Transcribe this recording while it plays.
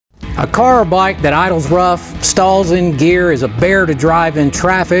A car or bike that idles rough, stalls in gear, is a bear to drive in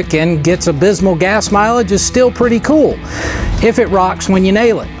traffic, and gets abysmal gas mileage is still pretty cool if it rocks when you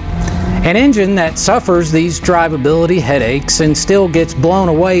nail it. An engine that suffers these drivability headaches and still gets blown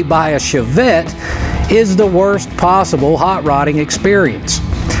away by a Chevette is the worst possible hot rodding experience.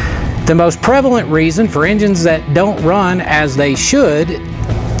 The most prevalent reason for engines that don't run as they should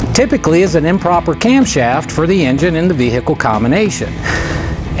typically is an improper camshaft for the engine and the vehicle combination.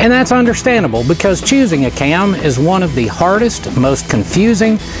 And that's understandable, because choosing a cam is one of the hardest, most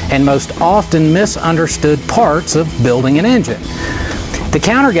confusing, and most often misunderstood parts of building an engine. The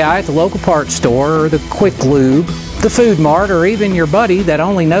counter guy at the local parts store, or the quick lube, the food mart, or even your buddy that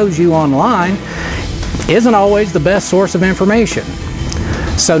only knows you online isn't always the best source of information.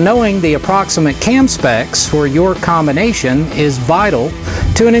 So knowing the approximate cam specs for your combination is vital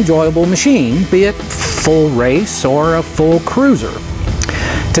to an enjoyable machine, be it full race or a full cruiser.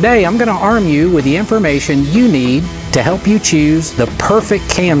 Today I'm going to arm you with the information you need to help you choose the perfect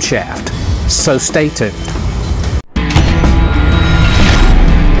camshaft. So stay tuned.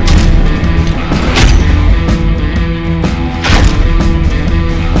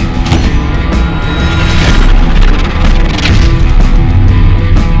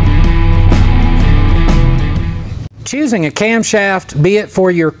 Choosing a camshaft, be it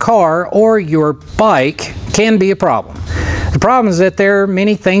for your car or your bike, can be a problem. The problem is that there are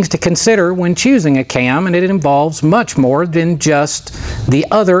many things to consider when choosing a cam, and it involves much more than just the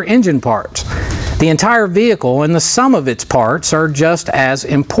other engine parts. The entire vehicle and the sum of its parts are just as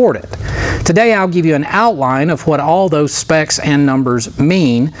important. Today I'll give you an outline of what all those specs and numbers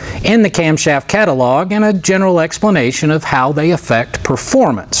mean in the camshaft catalog, and a general explanation of how they affect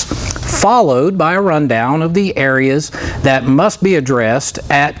performance, followed by a rundown of the areas that must be addressed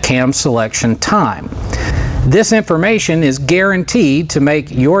at cam selection time. This information is guaranteed to make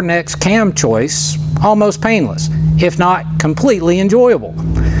your next cam choice almost painless, if not completely enjoyable.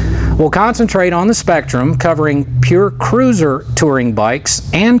 We'll concentrate on the spectrum, covering pure cruiser touring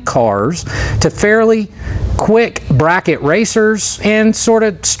bikes and cars to fairly quick bracket racers and sort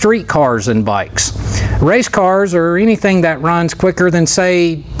of street cars and bikes. Race cars, or anything that runs quicker than,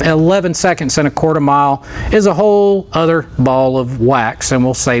 say, 11 seconds in a quarter mile, is a whole other ball of wax, and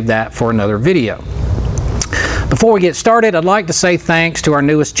we'll save that for another video. Before we get started, I'd like to say thanks to our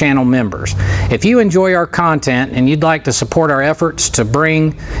newest channel members. If you enjoy our content and you'd like to support our efforts to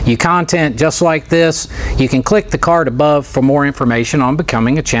bring you content just like this, you can click the card above for more information on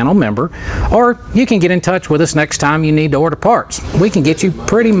becoming a channel member, or you can get in touch with us next time you need to order parts. We can get you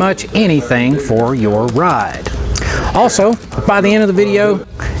pretty much anything for your ride. Also, by the end of the video,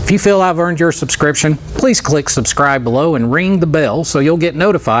 if you feel I've earned your subscription, please click subscribe below and ring the bell so you'll get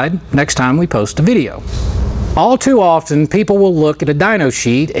notified next time we post a video. All too often, people will look at a dyno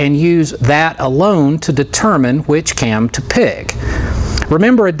sheet and use that alone to determine which cam to pick.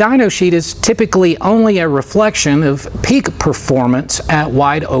 Remember, a dyno sheet is typically only a reflection of peak performance at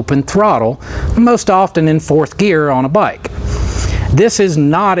wide open throttle, most often in 4th gear on a bike. This is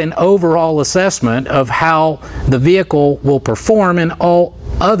not an overall assessment of how the vehicle will perform in all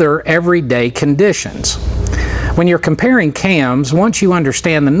other everyday conditions. When you're comparing cams, once you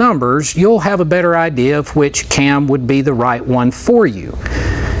understand the numbers, you'll have a better idea of which cam would be the right one for you.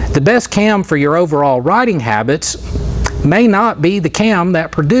 The best cam for your overall riding habits may not be the cam that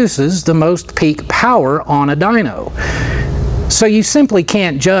produces the most peak power on a dyno. So you simply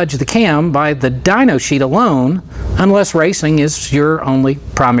can't judge the cam by the dyno sheet alone unless racing is your only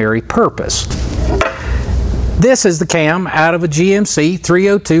primary purpose. This is the cam out of a GMC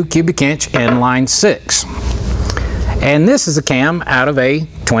 302 cubic inch inline 6. And this is a cam out of a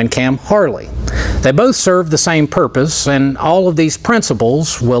twin cam Harley. They both serve the same purpose, and all of these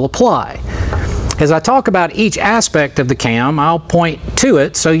principles will apply. As I talk about each aspect of the cam, I'll point to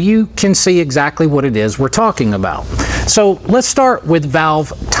it so you can see exactly what it is we're talking about. So let's start with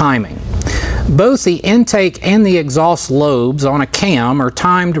valve timing. Both the intake and the exhaust lobes on a cam are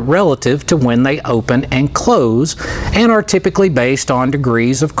timed relative to when they open and close, and are typically based on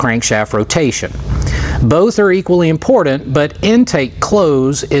degrees of crankshaft rotation. Both are equally important, but intake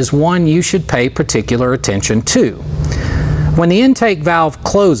close is one you should pay particular attention to. When the intake valve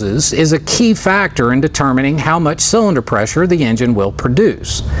closes is a key factor in determining how much cylinder pressure the engine will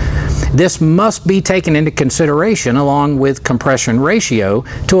produce. This must be taken into consideration along with compression ratio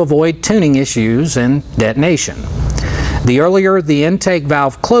to avoid tuning issues and detonation. The earlier the intake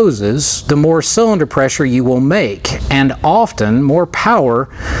valve closes, the more cylinder pressure you will make, and often more power,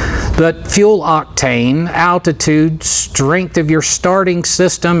 but fuel octane, altitude, strength of your starting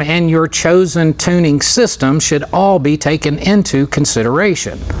system, and your chosen tuning system should all be taken into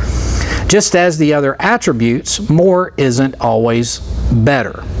consideration. Just as the other attributes, more isn't always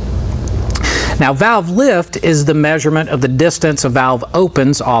better. Now, valve lift is the measurement of the distance a valve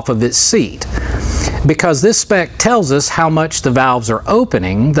opens off of its seat. Because this spec tells us how much the valves are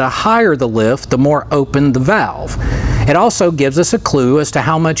opening, the higher the lift, the more open the valve. It also gives us a clue as to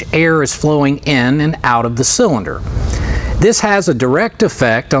how much air is flowing in and out of the cylinder. This has a direct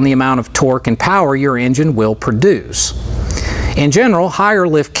effect on the amount of torque and power your engine will produce. In general, higher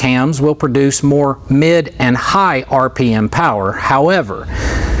lift cams will produce more mid and high RPM power. However,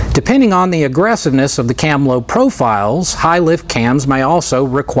 depending on the aggressiveness of the cam lobe profiles, high lift cams may also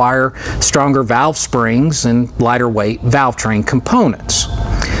require stronger valve springs and lighter weight valve train components.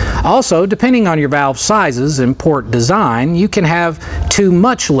 Also, depending on your valve sizes and port design, you can have too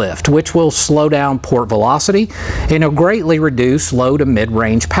much lift, which will slow down port velocity and will greatly reduce low to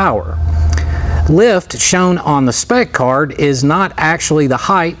mid-range power. Lift shown on the spec card is not actually the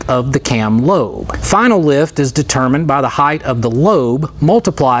height of the cam lobe. Final lift is determined by the height of the lobe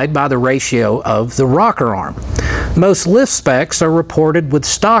multiplied by the ratio of the rocker arm. Most lift specs are reported with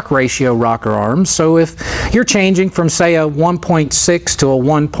stock ratio rocker arms, so if you're changing from, say, a 1.6 to a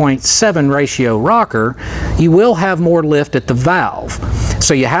 1.7 ratio rocker, you will have more lift at the valve.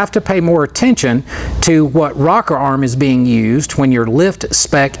 So you have to pay more attention to what rocker arm is being used when your lift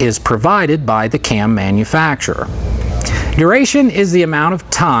spec is provided by the cam manufacturer. Duration is the amount of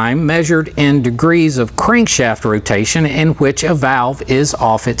time measured in degrees of crankshaft rotation in which a valve is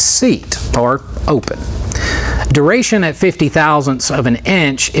off its seat or open. Duration at 50 thousandths of an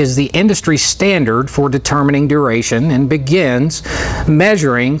inch is the industry standard for determining duration and begins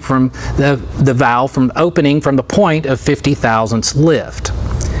measuring from the valve from opening from the point of 50 thousandths lift.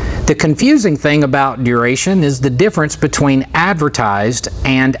 The confusing thing about duration is the difference between advertised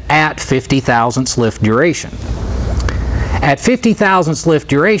and at 50 thousandths lift duration. At 50 thousandths lift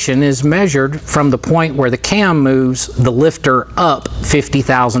duration is measured from the point where the cam moves the lifter up 50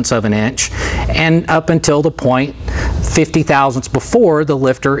 thousandths of an inch and up until the point 50 thousandths before the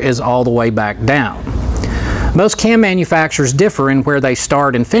lifter is all the way back down. Most cam manufacturers differ in where they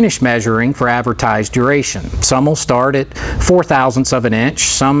start and finish measuring for advertised duration. Some will start at 4 thousandths of an inch,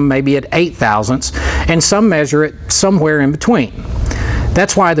 some maybe at 8 thousandths, and some measure it somewhere in between.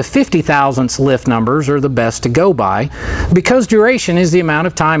 That's why the 50 thousandths lift numbers are the best to go by, because duration is the amount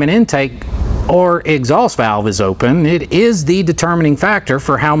of time an intake or exhaust valve is open. It is the determining factor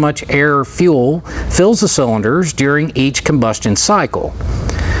for how much air or fuel fills the cylinders during each combustion cycle.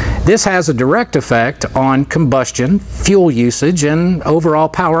 This has a direct effect on combustion, fuel usage, and overall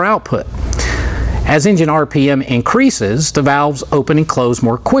power output. As engine RPM increases, the valves open and close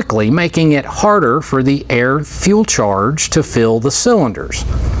more quickly, making it harder for the air-fuel charge to fill the cylinders.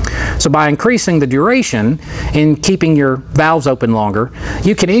 So by increasing the duration and keeping your valves open longer,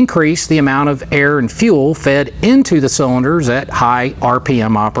 you can increase the amount of air and fuel fed into the cylinders at high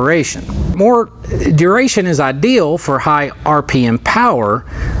RPM operation. More duration is ideal for high RPM power.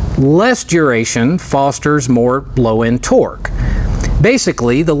 Less duration fosters more low-end torque.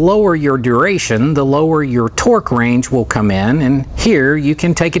 Basically, the lower your duration, the lower your torque range will come in, and here you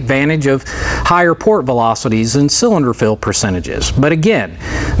can take advantage of higher port velocities and cylinder fill percentages. But again,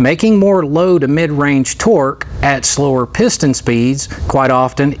 making more low to mid-range torque at slower piston speeds quite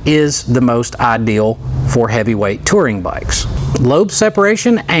often is the most ideal for heavyweight touring bikes. Lobe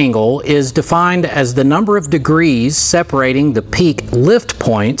separation angle is defined as the number of degrees separating the peak lift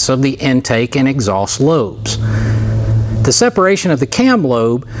points of the intake and exhaust lobes. The separation of the cam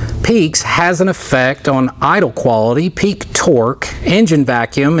lobe peaks has an effect on idle quality, peak torque, engine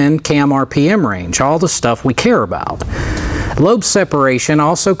vacuum, and cam RPM range, all the stuff we care about. Lobe separation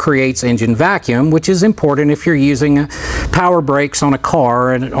also creates engine vacuum, which is important if you're using power brakes on a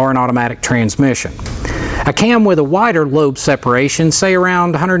car or an automatic transmission. A cam with a wider lobe separation, say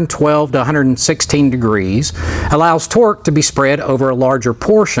around 112 to 116 degrees, allows torque to be spread over a larger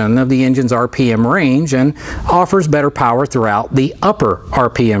portion of the engine's RPM range and offers better power throughout the upper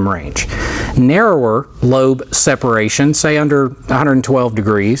RPM range. Narrower lobe separation, say under 112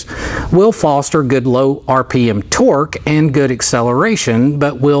 degrees, will foster good low RPM torque and good acceleration,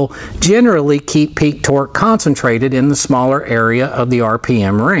 but will generally keep peak torque concentrated in the smaller area of the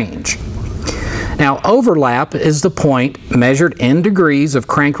RPM range. Now, overlap is the point measured in degrees of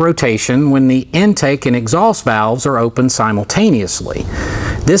crank rotation when the intake and exhaust valves are open simultaneously.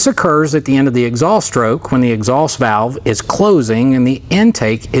 This occurs at the end of the exhaust stroke when the exhaust valve is closing and the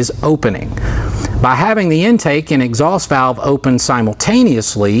intake is opening. By having the intake and exhaust valve open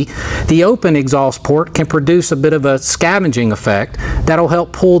simultaneously, the open exhaust port can produce a bit of a scavenging effect that'll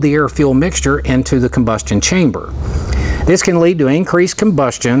help pull the air-fuel mixture into the combustion chamber. This can lead to increased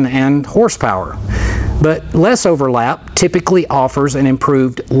combustion and horsepower, but less overlap typically offers an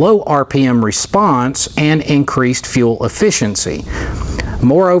improved low RPM response and increased fuel efficiency.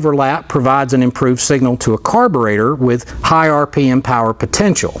 More overlap provides an improved signal to a carburetor with high RPM power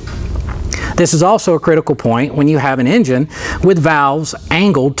potential. This is also a critical point when you have an engine with valves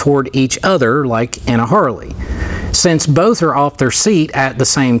angled toward each other, like in a Harley. Since both are off their seat at the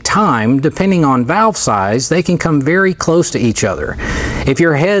same time, depending on valve size, they can come very close to each other. If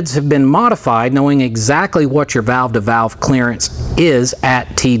your heads have been modified, knowing exactly what your valve-to-valve clearance is at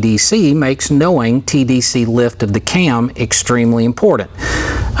TDC makes knowing TDC lift of the cam extremely important.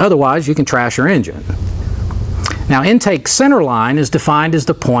 Otherwise, you can trash your engine. Now, intake centerline is defined as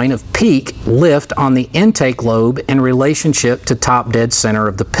the point of peak lift on the intake lobe in relationship to top dead center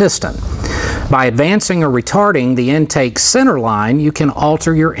of the piston. By advancing or retarding the intake centerline, you can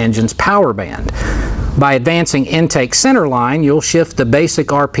alter your engine's power band. By advancing intake centerline, you'll shift the basic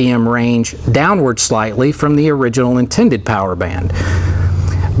RPM range downward slightly from the original intended power band.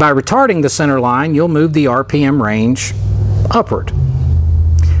 By retarding the centerline, you'll move the RPM range upward.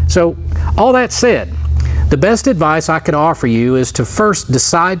 So, all that said, the best advice I could offer you is to first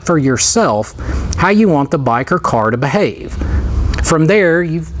decide for yourself how you want the bike or car to behave. From there,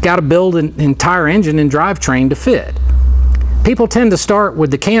 you've got to build an entire engine and drivetrain to fit. People tend to start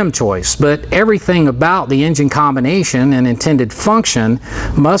with the cam choice, but everything about the engine combination and intended function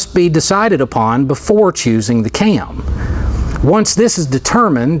must be decided upon before choosing the cam. Once this is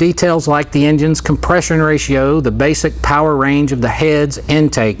determined, details like the engine's compression ratio, the basic power range of the heads,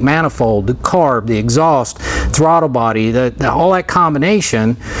 intake, manifold, the carb, the exhaust, throttle body, all that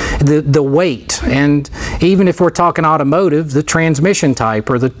combination, the weight, and even if we're talking automotive, the transmission type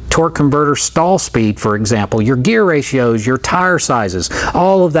or the torque converter stall speed, for example, your gear ratios, your tire sizes,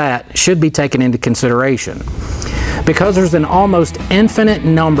 all of that should be taken into consideration. Because there's an almost infinite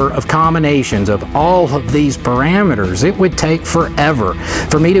number of combinations of all of these parameters, it would take forever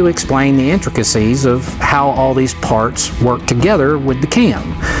for me to explain the intricacies of how all these parts work together with the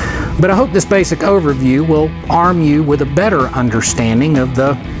cam. But I hope this basic overview will arm you with a better understanding of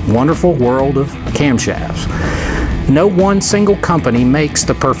the wonderful world of camshafts. No one single company makes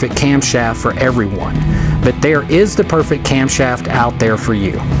the perfect camshaft for everyone, but there is the perfect camshaft out there for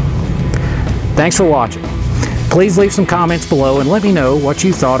you. Thanks for watching. Please leave some comments below and let me know what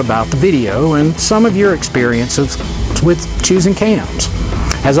you thought about the video and some of your experiences with choosing cams.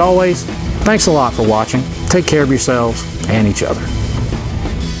 As always, thanks a lot for watching. Take care of yourselves and each other.